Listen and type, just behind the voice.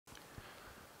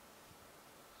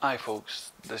Hi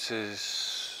folks, this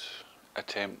is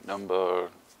attempt number,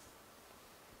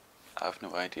 I have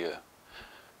no idea,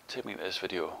 to make this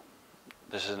video.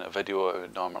 This isn't a video I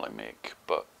would normally make,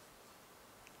 but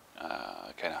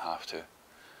I kind of have to.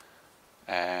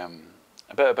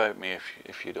 A bit about me,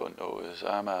 if you don't know, is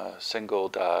I'm a single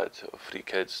dad of 3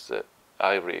 kids that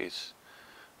I raise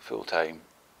full time.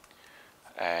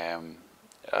 Done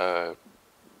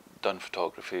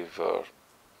photography for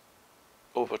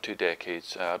over 2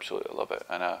 decades. I absolutely love it,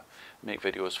 and I make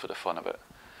videos for the fun of it.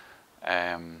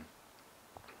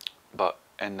 But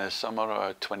in the summer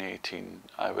of 2018,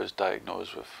 I was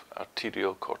diagnosed with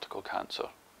arterial cortical cancer,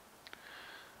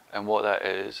 and what that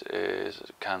is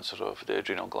cancer of the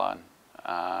adrenal gland.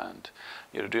 And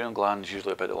your adrenal gland is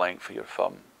usually about the length of your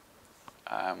thumb.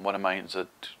 One of mine had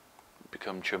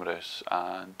become tumorous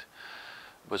and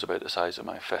was about the size of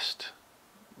my fist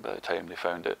by the time they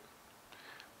found it.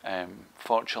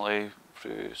 Fortunately,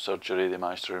 through surgery, they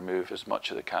managed to remove as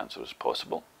much of the cancer as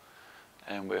possible.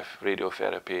 And with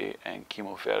radiotherapy and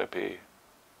chemotherapy,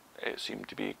 it seemed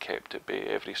to be kept at bay.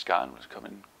 Every scan was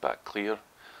coming back clear.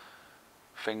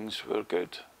 Things were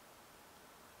good.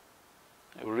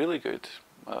 They were really good.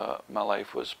 My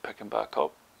life was picking back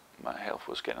up. My health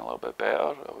was getting a little bit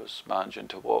better. I was managing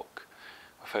to walk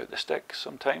without the stick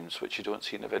sometimes, which you don't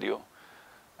see in the video.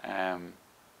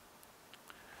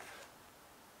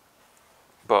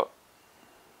 But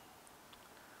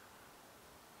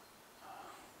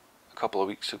a couple of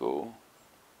weeks ago,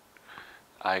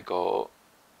 I got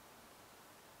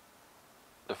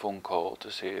the phone call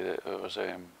to say that there was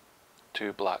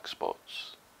 2 black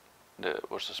spots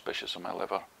that were suspicious of my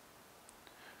liver,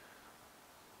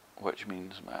 which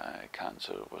means my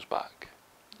cancer was back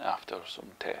after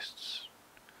some tests.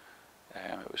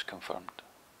 It was confirmed,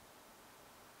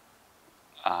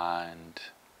 and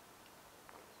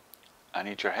I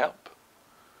need your help.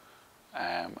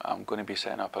 I'm going to be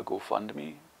setting up a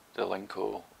GoFundMe. The link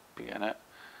will be in it.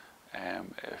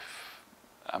 If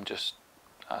I'm just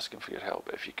asking for your help.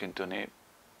 If you can donate,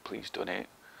 please donate.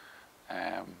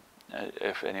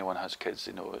 If anyone has kids,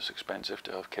 they know it's expensive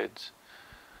to have kids.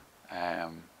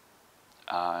 And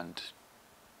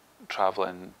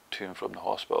travelling to and from the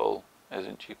hospital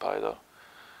isn't cheap either.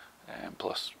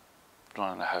 Plus,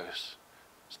 running a house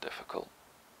is difficult,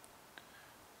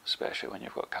 especially when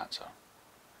you've got cancer.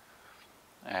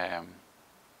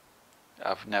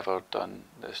 I've never done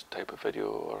this type of video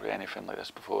or anything like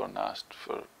this before and asked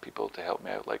for people to help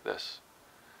me out like this.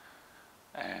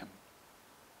 I'm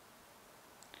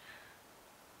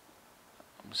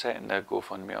setting the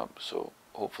GoFundMe up, so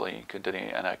hopefully you can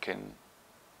donate and I can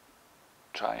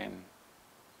try and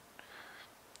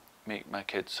make my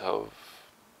kids have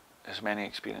as many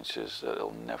experiences that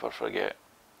they'll never forget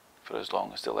for as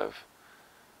long as they live.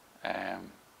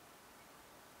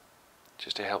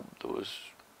 Just to help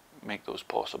make those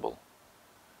possible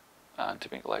and to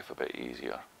make life a bit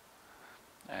easier.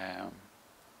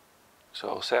 So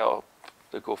I'll set up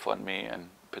the GoFundMe and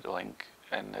put the link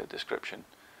in the description.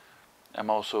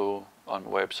 I'm also on my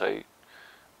website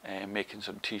making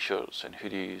some t-shirts and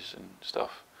hoodies and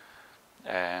stuff.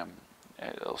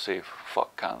 It'll say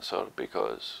 "fuck cancer"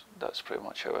 because that's pretty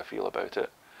much how I feel about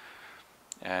it.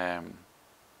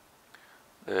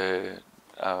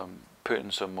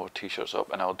 Putting some more t-shirts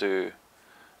up, and I'll do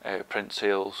print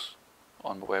sales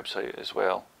on my website as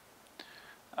well.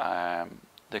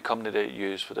 The company that I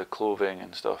use for the clothing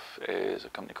and stuff is a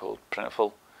company called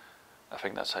Printful. I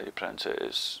think that's how you pronounce it.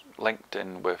 It's linked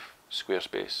in with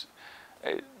Squarespace.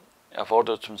 I've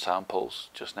ordered some samples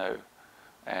just now.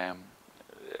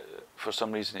 For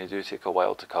some reason they do take a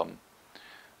while to come,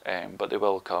 but they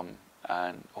will come,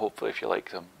 and hopefully if you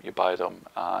like them, you buy them,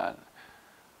 and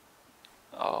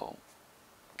I'll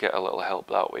get a little help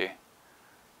that way.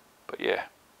 But yeah,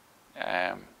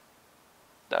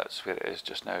 that's where it is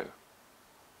just now.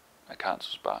 My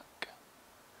cancer's back,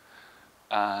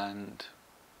 and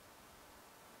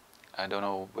I don't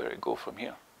know where to go from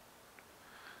here.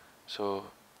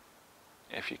 So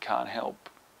if you can help,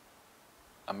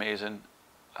 amazing.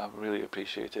 I really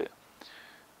appreciate it.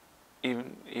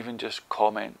 Even just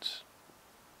comments,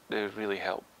 they really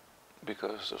help,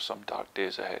 because there's some dark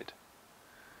days ahead.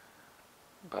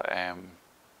 But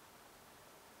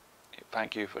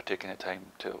thank you for taking the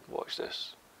time to watch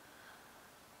this,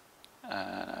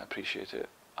 and I appreciate it,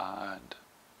 and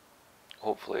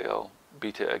hopefully I'll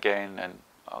beat it again and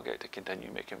I'll get to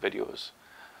continue making videos.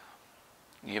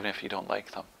 Even if you don't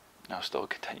like them, I'll still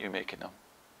continue making them.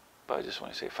 But I just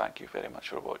want to say thank you very much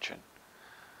for watching,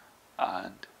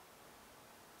 and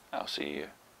I'll see you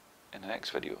in the next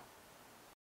video.